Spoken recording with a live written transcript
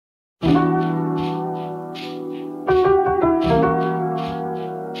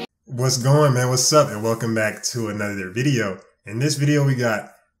What's going, man? What's up? And welcome back to another video. In this video, we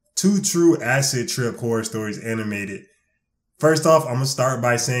got 2 true acid trip horror stories animated. First off, I'm going to start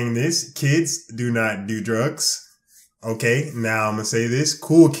by saying this. Kids do not do drugs. Okay, now I'm going to say this.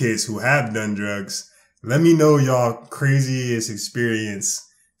 Cool kids who have done drugs, let me know y'all craziest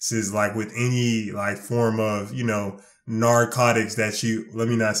experiences like with any like form of, narcotics that you, let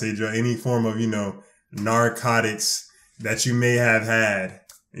me not say drug, any form of, narcotics that you may have had.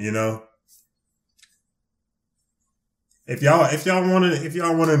 If y'all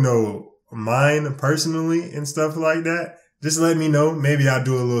want to know mine personally and stuff like that, just let me know. Maybe I'll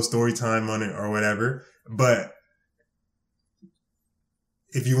do a little story time on it or whatever. But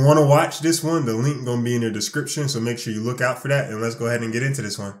if you want to watch this one, the link gonna be in the description, so make sure you look out for that, and let's go ahead and get into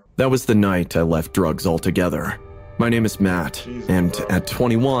this one. That was the night I left drugs altogether. My name is Matt, and at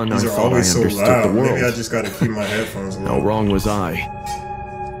 21, I thought I understood the world. Maybe I just gotta keep my headphones low. How wrong was I?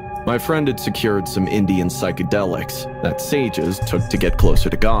 My friend had secured some Indian psychedelics that sages took to get closer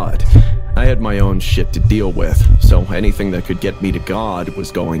to God. I had my own shit to deal with, so anything that could get me to God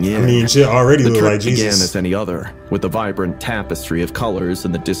was going in. I mean, shit already looked like Jesus. The trip began as any other, with a vibrant tapestry of colors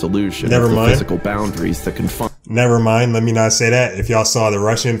and the dissolution of the physical boundaries that confine. Never mind, let me not say that. If y'all saw the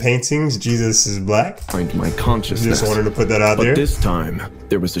Russian paintings, Jesus is black. Find my consciousness. Just wanted to put that out there. But this time,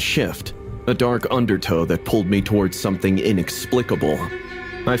 there was a shift. A dark undertow that pulled me towards something inexplicable.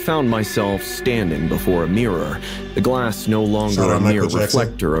 I found myself standing before a mirror, the glass no longer a mere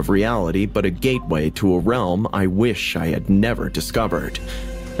reflector of reality, but a gateway to a realm I wish I had never discovered.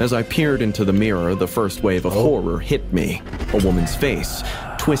 As I peered into the mirror, the first wave of horror hit me. A woman's face,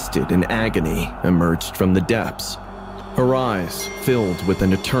 twisted in agony, emerged from the depths. Her eyes, filled with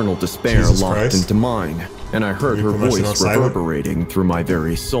an eternal despair, locked into mine, and I heard her voice reverberating through my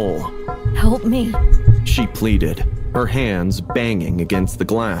very soul. Help me, she pleaded, her hands banging against the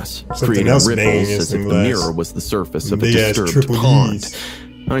glass, creating ripples as if the mirror was the surface of a disturbed pond.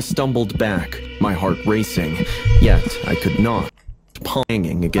 I stumbled back, my heart racing, yet I could not.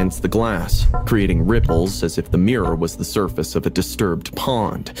 Banging against the glass, creating ripples as if the mirror was the surface of a disturbed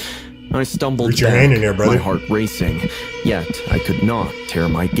pond. I stumbled back, my heart racing, yet I could not tear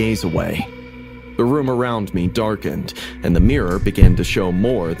my gaze away. The room around me darkened, and the mirror began to show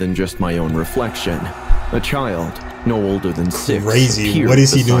more than just my own reflection. A child, no older than 6, crazy. What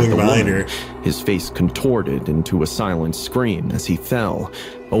is he doing behind her? His face contorted into a silent scream as he fell,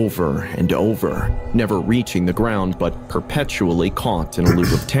 over and over, never reaching the ground but perpetually caught in a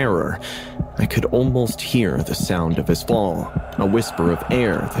loop of terror. I could almost hear the sound of his fall, a whisper of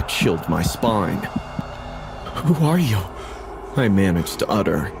air that chilled my spine. "Who are you?" I managed to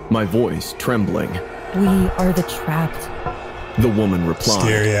utter, my voice trembling. "We are the trapped," the woman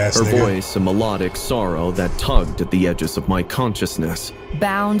replied, her voice a melodic sorrow that tugged at the edges of my consciousness.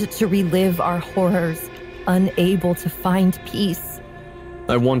 "Bound to relive our horrors, unable to find peace."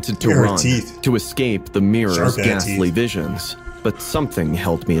 I wanted to run, to escape the mirror's ghastly visions, but something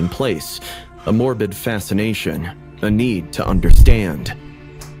held me in place, a morbid fascination, a need to understand.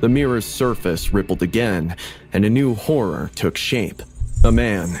 The mirror's surface rippled again, and a new horror took shape. A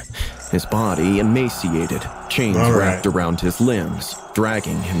man, his body emaciated, chains wrapped around his limbs,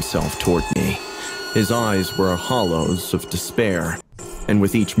 dragging himself toward me. His eyes were hollows of despair, and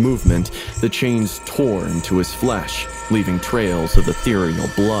with each movement, the chains tore into his flesh, leaving trails of ethereal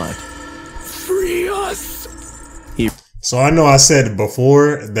blood. "Free us!" So I know I said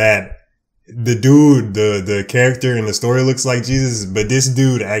before that the dude, the character in the story looks like Jesus, but this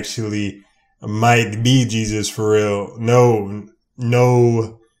dude actually might be Jesus for real. No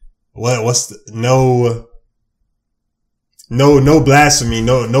blasphemy,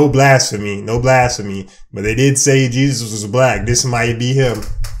 no blasphemy. But they did say Jesus was black. This might be him.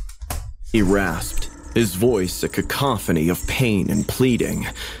 He rasped, his voice a cacophony of pain and pleading.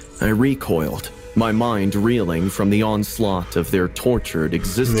 I recoiled, my mind reeling from the onslaught of their tortured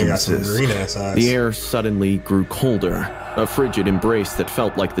existences. The air suddenly grew colder, a frigid embrace that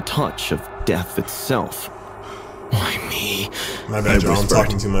felt like the touch of death itself. "Why me?" My bad, John, I'm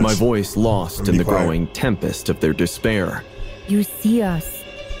talking too much. My voice lost in the growing tempest of their despair. "You see us.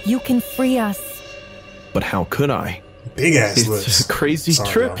 You can free us." But how could I? Big ass lips. It's a crazy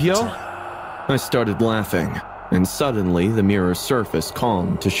trip, yo. I started laughing, and suddenly the mirror's surface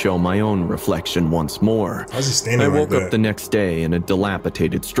calmed to show my own reflection once more. I woke up the next day in a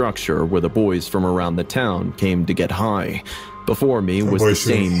dilapidated structure where the boys from around the town came to get high. Before me was the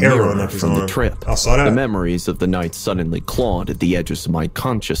same mirror from the trip. The memories of the night suddenly clawed at the edges of my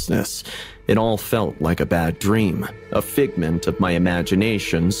consciousness. It all felt like a bad dream, a figment of my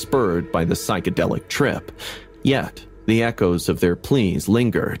imagination spurred by the psychedelic trip. Yet, The echoes of their pleas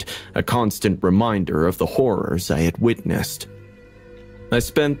lingered, a constant reminder of the horrors I had witnessed. I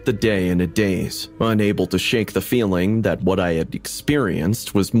spent the day in a daze, unable to shake the feeling that what I had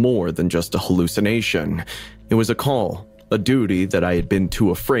experienced was more than just a hallucination. It was a call, a duty that I had been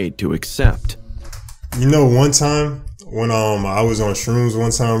too afraid to accept. You know, one time when I was on shrooms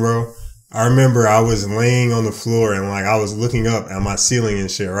one time, bro, I remember I was laying on the floor and like I was looking up at my ceiling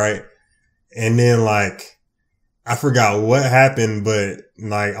and shit, right? And then like I forgot what happened, but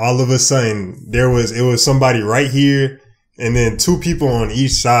like all of a sudden it was somebody right here and then 2 people on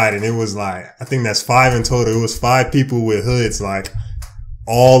each side, and it was like, I think that's 5 in total. It was 5 people with hoods, like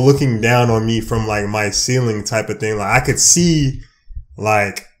all looking down on me from like my ceiling type of thing. Like I could see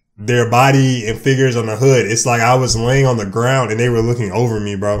like their body and figures on the hood. It's like I was laying on the ground and they were looking over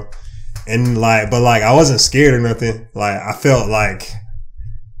me, bro. And like, but like I wasn't scared or nothing. Like I felt like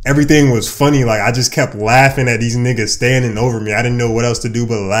everything was funny. Like I just kept laughing at these niggas standing over me. I didn't know what else to do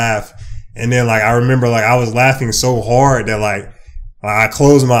but laugh. And then like I remember like I was laughing so hard that like I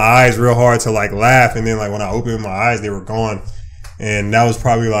closed my eyes real hard to like laugh. And then like when I opened my eyes, they were gone. And that was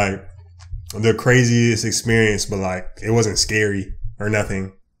probably like the craziest experience, but like it wasn't scary or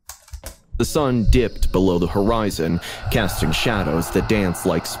nothing. The sun dipped below the horizon, casting shadows that danced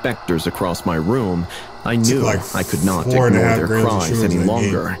like specters across my room. I knew like I could not ignore their cries any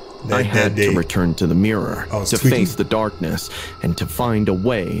longer. I had to return to the mirror, to face the darkness, and to find a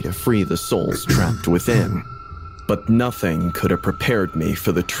way to free the souls trapped within. But nothing could have prepared me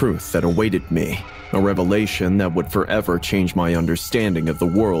for the truth that awaited me, a revelation that would forever change my understanding of the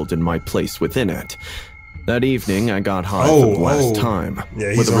world and my place within it. That evening, I got high for the last time,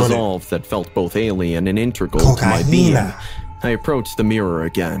 with a resolve that felt both alien and integral to my being. I approached the mirror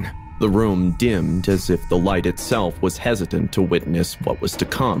again. The room dimmed as if the light itself was hesitant to witness what was to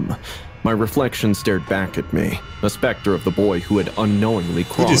come. My reflection stared back at me, a specter of the boy who had unknowingly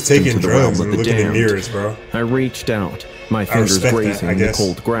crossed into the realm of the damned. Mirrors, bro. I reached out, my fingers grazing the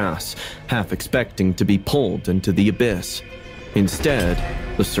cold grass, half expecting to be pulled into the abyss. Instead,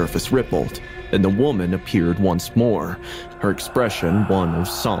 the surface rippled, and the woman appeared once more, her expression one of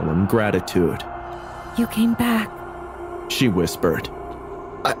solemn gratitude. You came back, she whispered.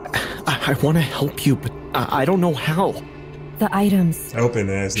 I want to help you, but I don't know how. The items. Open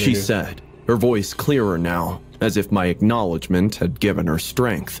ass nigga, she said, her voice clearer now, as if my acknowledgement had given her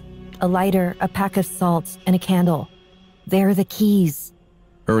strength. A lighter, a pack of salt, and a candle. They're the keys.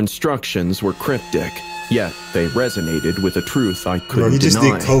 Her instructions were cryptic, yet they resonated with a truth I couldn't deny. You just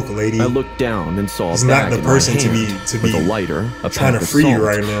deny. did coke, lady. I looked down and saw He's a bag not the in person my hand, to be with a lighter, a trying pack to of free salt, you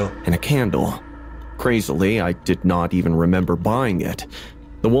right now, and a candle. Crazily, I did not even remember buying it.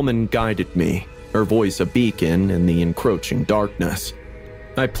 The woman guided me, her voice a beacon in the encroaching darkness.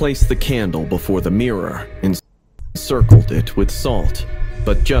 I placed the candle before the mirror and circled it with salt,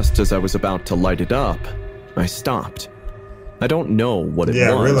 but just as I was about to light it up, I stopped. I don't know what it was,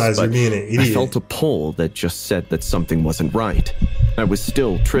 I realize but you're being an idiot. I felt a pull that just said that something wasn't right. I was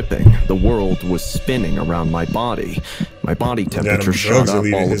still tripping. The world was spinning around my body. My body temperature shot up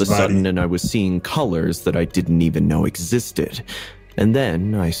all of a sudden, and I was seeing colors that I didn't even know existed. And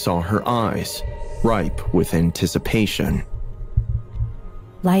then I saw her eyes, ripe with anticipation.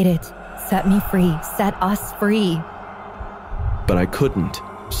 Light it. Set me free. Set us free. But I couldn't.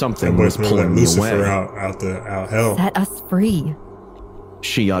 Something was pulling me away. Out hell. Set us free.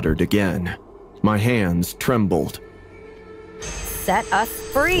 She uttered again. My hands trembled. Set us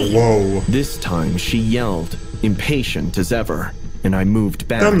free. Whoa. This time she yelled, impatient as ever, and I moved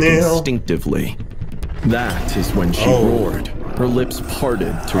back instinctively. That is when she roared. Her lips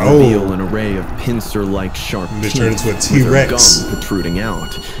parted to reveal an array of pincer-like sharp teeth, turned into a T-Rex, with her gum protruding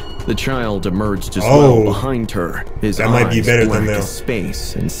out. The child emerged as well behind her, his eyes black as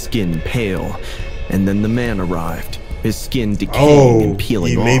space and skin pale. And then the man arrived, his skin decaying and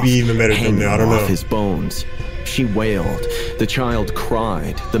peeling off, maybe even better than that, I don't know. His bones. She wailed, the child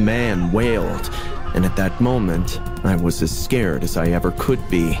cried, the man wailed, and at that moment, I was as scared as I ever could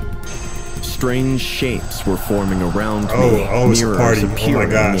be. Strange shapes were forming around me, mirrors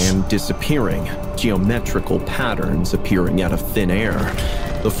appearing and disappearing, geometrical patterns appearing out of thin air.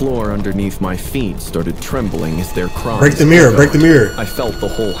 The floor underneath my feet started trembling as their cries break the mirror, echoed. break the mirror. I felt the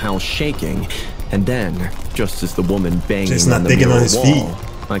whole house shaking, and then, just as the woman banging on the mirror wall,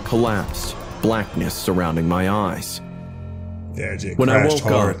 I collapsed, blackness surrounding my eyes. When I woke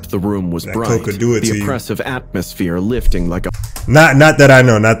up, the room was bright, the oppressive atmosphere lifting like a... Not that I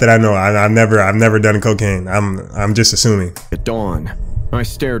know. I've never done cocaine. I'm just assuming. At dawn, I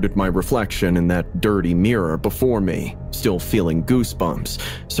stared at my reflection in that dirty mirror before me, still feeling goosebumps,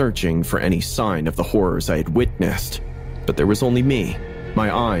 searching for any sign of the horrors I had witnessed. but there was only me,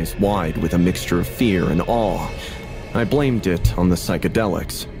 my eyes wide with a mixture of fear and awe. I blamed it on the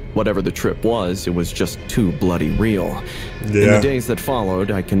psychedelics. Whatever the trip was, it was just too bloody real. Yeah. In the days that followed,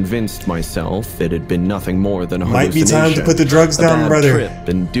 I convinced myself it had been nothing more than a hallucination. Might be time to put the drugs down, brother. A bad trip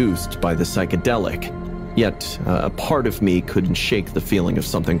induced by the psychedelic. Yet, a part of me couldn't shake the feeling of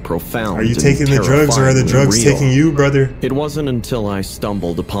something profound. Are you taking the drugs, or are the drugs taking you, brother? It wasn't until I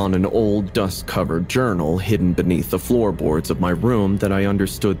stumbled upon an old dust-covered journal hidden beneath the floorboards of my room that I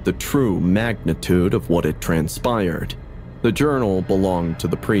understood the true magnitude of what had transpired. The journal belonged to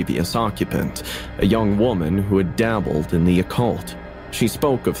the previous occupant, a young woman who had dabbled in the occult. She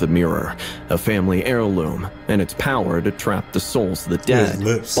spoke of the mirror, a family heirloom, and its power to trap the souls of the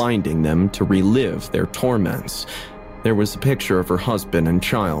dead, binding them to relive their torments. There was a picture of her husband and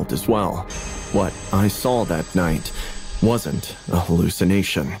child as well. What I saw that night wasn't a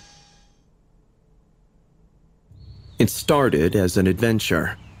hallucination. It started as an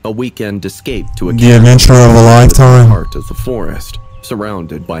adventure, a weekend escape to a the adventure of a lifetime. Part of the forest,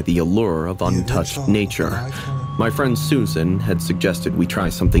 surrounded by the allure of untouched nature. My friend Susan had suggested we try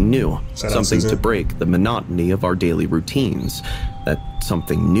something new, something to break the monotony of our daily routines. That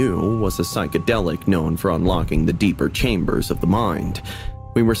something new was a psychedelic known for unlocking the deeper chambers of the mind.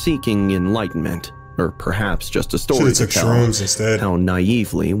 We were seeking enlightenment, or perhaps just a story to tell. Instead. How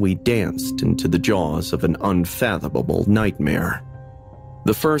naively we danced into the jaws of an unfathomable nightmare.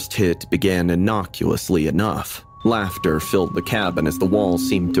 The first hit began innocuously enough. Laughter filled the cabin as the walls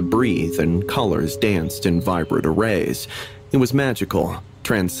seemed to breathe and colors danced in vibrant arrays. It was magical,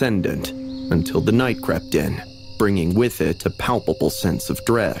 transcendent, until the night crept in, bringing with it a palpable sense of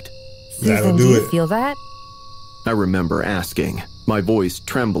dread. Susan, do you feel that? I remember asking, my voice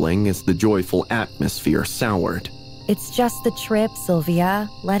trembling as the joyful atmosphere soured. It's just the trip, Sylvia.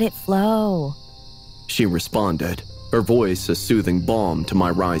 Let it flow. She responded, her voice a soothing balm to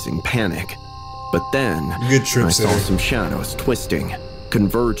my rising panic. But then, I saw some shadows twisting,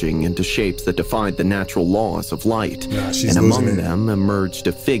 converging into shapes that defied the natural laws of light. And among them emerged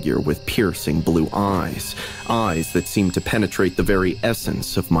a figure with piercing blue eyes, eyes that seemed to penetrate the very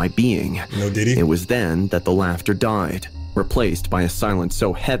essence of my being. It was then that the laughter died, replaced by a silence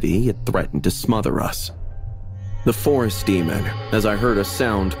so heavy it threatened to smother us. The forest demon, as I heard a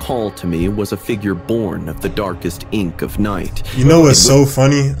sound call to me, was a figure born of the darkest ink of night. You know what's so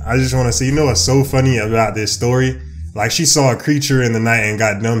funny? I just want to say, you know what's so funny about this story? Like, she saw a creature in the night and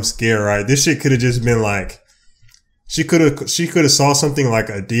got dumb scared, right? This shit could have just been like, she could have saw something like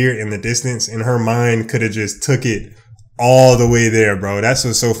a deer in the distance, and her mind could have just took it all the way there, bro. That's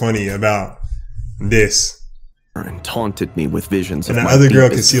what's so funny about this. And taunted me with visions of my my other girl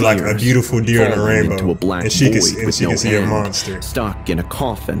could see like a beautiful deer in a rainbow, into a black and she could void see a monster stuck in a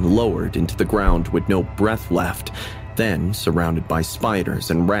coffin, lowered into the ground with no breath left. Then surrounded by spiders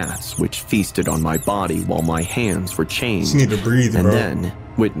and rats, which feasted on my body while my hands were chained. She need to breathe, and bro. Then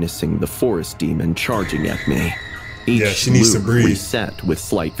witnessing the forest demon charging at me. Each she needs to breathe. Reset with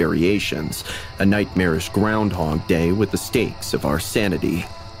slight variations. A nightmarish Groundhog Day with the stakes of our sanity.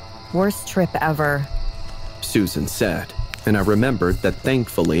 Worst trip ever, Susan said, and I remembered that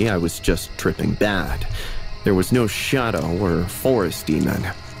thankfully I was just tripping bad. There was no shadow or forest demon,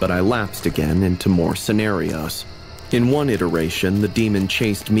 but I lapsed again into more scenarios. In one iteration, the demon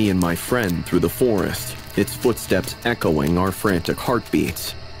chased me and my friend through the forest, its footsteps echoing our frantic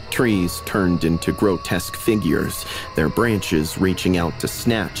heartbeats. Trees turned into grotesque figures, their branches reaching out to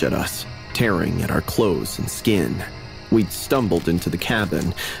snatch at us, tearing at our clothes and skin. We'd stumbled into the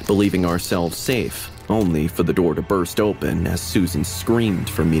cabin, believing ourselves safe, only for the door to burst open as Susan screamed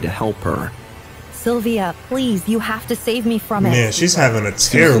for me to help her. Sylvia, please, you have to save me from it. Man, she's having a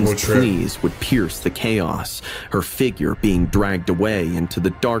terrible Susan's trip. pleas would pierce the chaos, her figure being dragged away into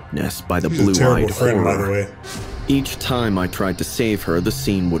the darkness by the blue-eyed horror. By the way. Each time I tried to save her, the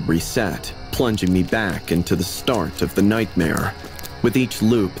scene would reset, plunging me back into the start of the nightmare. With each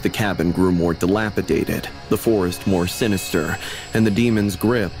loop, the cabin grew more dilapidated, the forest more sinister, and the demon's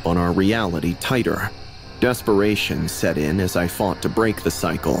grip on our reality tighter. Desperation set in as I fought to break the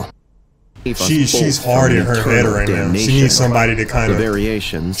cycle. She's hard in her head right now. She needs somebody to kind of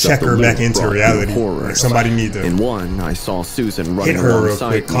check her back into reality. Like somebody needs to in one, I saw Susan running hit her real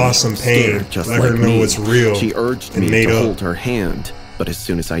alongside quick, cause some pain, just let like her know me. what's real. She urged me to hold her hand, but as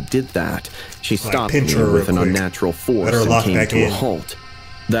soon as I did that, she stopped me with an unnatural force and came to a halt.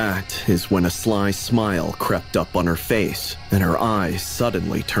 That is when a sly smile crept up on her face, and her eyes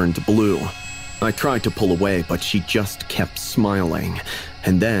suddenly turned blue. I tried to pull away, but she just kept smiling.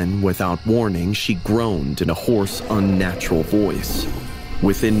 And then, without warning, she groaned in a hoarse, unnatural voice.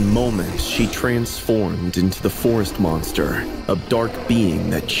 Within moments, she transformed into the forest monster, a dark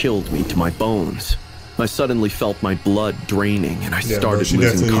being that chilled me to my bones. I suddenly felt my blood draining and I started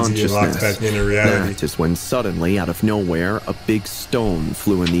losing consciousness. That is when suddenly, out of nowhere, a big stone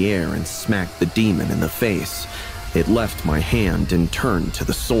flew in the air and smacked the demon in the face. It left my hand and turned to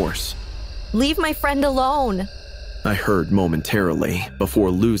the source. Leave my friend alone, I heard momentarily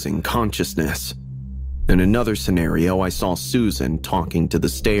before losing consciousness. In another scenario, I saw Susan talking to the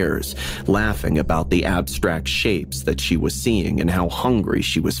stairs, laughing about the abstract shapes that she was seeing and how hungry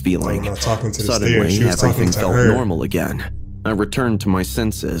she was feeling. Suddenly, everything felt normal again. I returned to my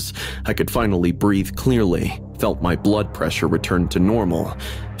senses. I could finally breathe clearly, felt my blood pressure return to normal,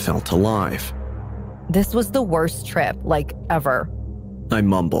 felt alive. This was the worst trip, like, ever. I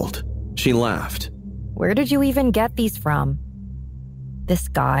mumbled. She laughed. Where did you even get these from? This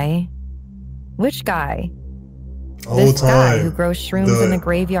guy? Which guy? This guy who grows shrooms in the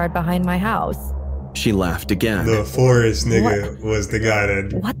graveyard behind my house. She laughed again. The forest nigga was the guy that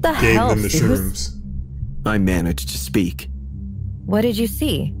gave them the shrooms. I managed to speak. What did you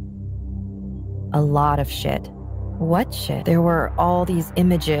see? A lot of shit. What shit? There were all these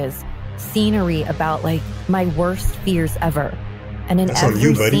images, scenery about, like, my worst fears ever. And in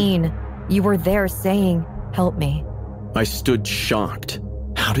every scene, you were there saying, "Help me." I stood shocked.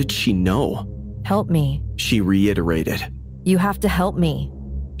 How did she know? Help me, she reiterated. You have to help me.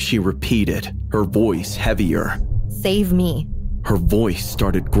 She repeated, her voice heavier. Save me. Her voice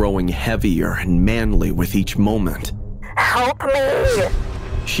started growing heavier and manly with each moment. Help me!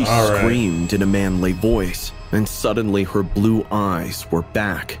 She screamed in a manly voice, and suddenly her blue eyes were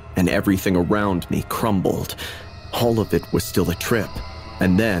back and everything around me crumbled. All of it was still a trip.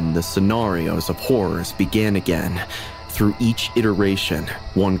 And then the scenarios of horrors began again. Through each iteration,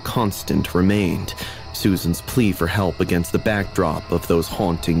 one constant remained. Susan's plea for help against the backdrop of those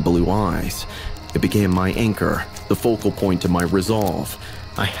haunting blue eyes. It became my anchor, the focal point of my resolve.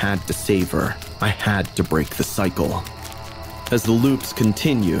 I had to save her. I had to break the cycle. As the loops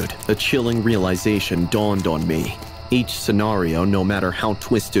continued, a chilling realization dawned on me. Each scenario, no matter how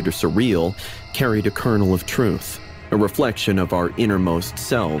twisted or surreal, carried a kernel of truth, a reflection of our innermost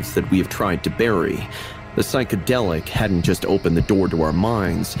selves that we have tried to bury. The psychedelic hadn't just opened the door to our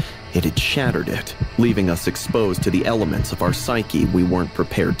minds, it had shattered it, leaving us exposed to the elements of our psyche we weren't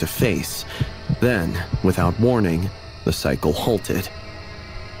prepared to face. Then, without warning, the cycle halted.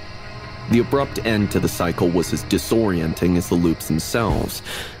 The abrupt end to the cycle was as disorienting as the loops themselves.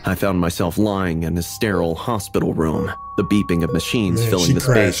 I found myself lying in a sterile hospital room, the beeping of machines filling the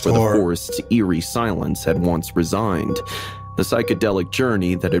space where the forest's eerie silence had once resigned. The psychedelic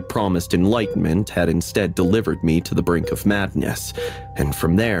journey that had promised enlightenment had instead delivered me to the brink of madness, and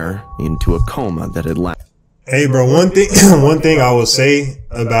from there, into a coma that had lasted. Hey bro, one thing I will say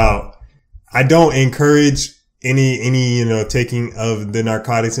about, I don't encourage any, taking of the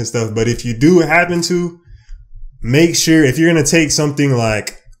narcotics and stuff, but if you do happen to, make sure, if you're gonna take something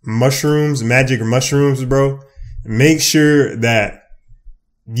like mushrooms, magic mushrooms, bro, make sure that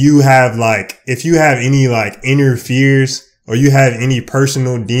you have, like, if you have any, like, inner fears, or you have any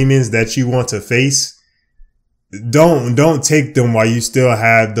personal demons that you want to face, don't take them while you still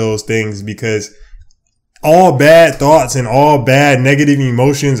have those things, because all bad thoughts and all bad negative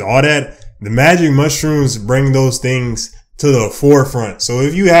emotions, all that, the magic mushrooms bring those things to the forefront. So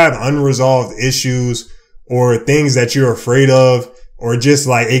if you have unresolved issues or things that you're afraid of, or just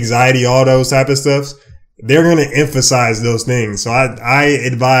like anxiety, all those type of stuff, they're going to emphasize those things. So I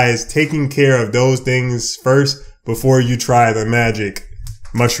advise taking care of those things first before you try the magic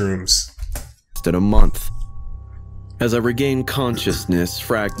mushrooms. In a month. As I regained consciousness,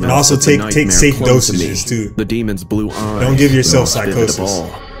 fragments and also take safe dosages too. The demon's blue eyes. Don't give yourself psychosis.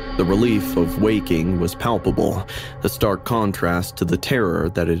 The relief of waking was palpable, a stark contrast to the terror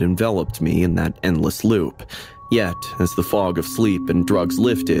that had enveloped me in that endless loop. Yet, as the fog of sleep and drugs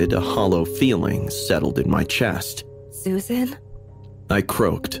lifted, a hollow feeling settled in my chest. Susan? I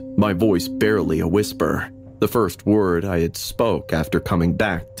croaked, my voice barely a whisper. The first word I had spoke after coming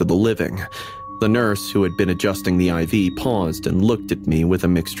back to the living. The nurse who had been adjusting the IV paused and looked at me with a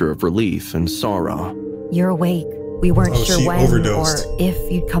mixture of relief and sorrow. You're awake. We weren't sure when overdosed. Or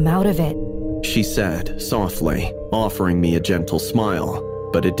if you'd come out of it, she said softly, offering me a gentle smile,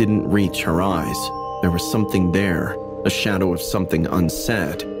 but it didn't reach her eyes. There was something there, a shadow of something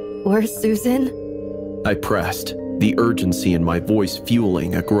unsaid. Where's Susan? I pressed, the urgency in my voice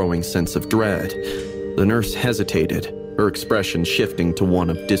fueling a growing sense of dread. The nurse hesitated, her expression shifting to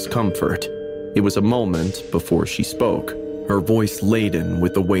one of discomfort. It was a moment before she spoke, her voice laden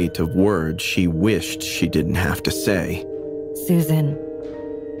with the weight of words she wished she didn't have to say. Susan,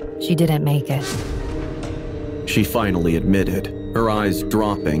 She didn't make it. She finally admitted, her eyes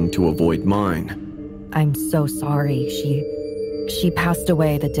dropping to avoid mine. I'm so sorry. She passed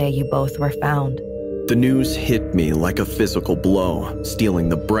away the day you both were found. The news hit me like a physical blow, stealing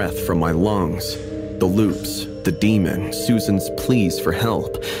the breath from my lungs. The loops, the demon, Susan's pleas for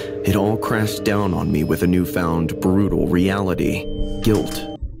help. It all crashed down on me with a newfound brutal reality. Guilt.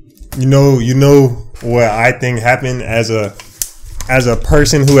 You know what I think happened as a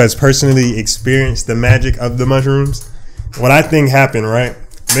person who has personally experienced the magic of the mushrooms? What I think happened, right?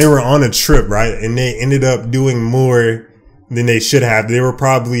 They were on a trip, right? And they ended up doing more than they should have. They were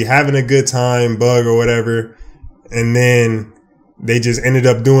probably having a good time, bug or whatever. And then they just ended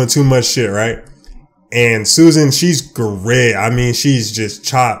up doing too much shit, right? And Susan, she's great. I mean, she's just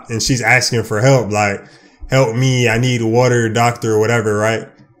chopped and she's asking for help. Like, help me. I need water, doctor, or whatever, right?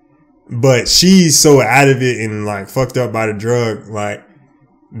 But she's so out of it and like fucked up by the drug. Like,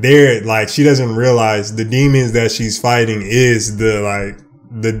 she doesn't realize the demons that she's fighting is the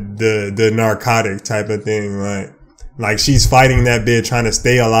narcotic type of thing. Like she's fighting that bitch, trying to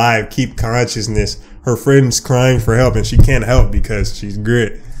stay alive, keep consciousness. Her friend's crying for help and she can't help because she's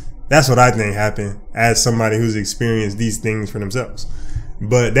grit. That's what I think happened as somebody who's experienced these things for themselves.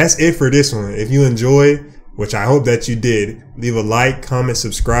 But that's it for this one. If you enjoyed, which I hope that you did, leave a like, comment,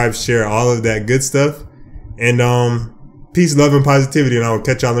 subscribe, share, all of that good stuff. And peace, love, and positivity, and I will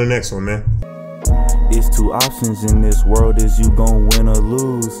catch y'all in the next one, man. It's two options in this world, is you gon' win or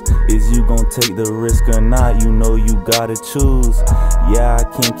lose. Is you gon' take the risk or not, you know you gotta choose. Yeah, I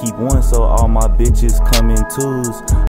can't keep one, so all my bitches come in twos.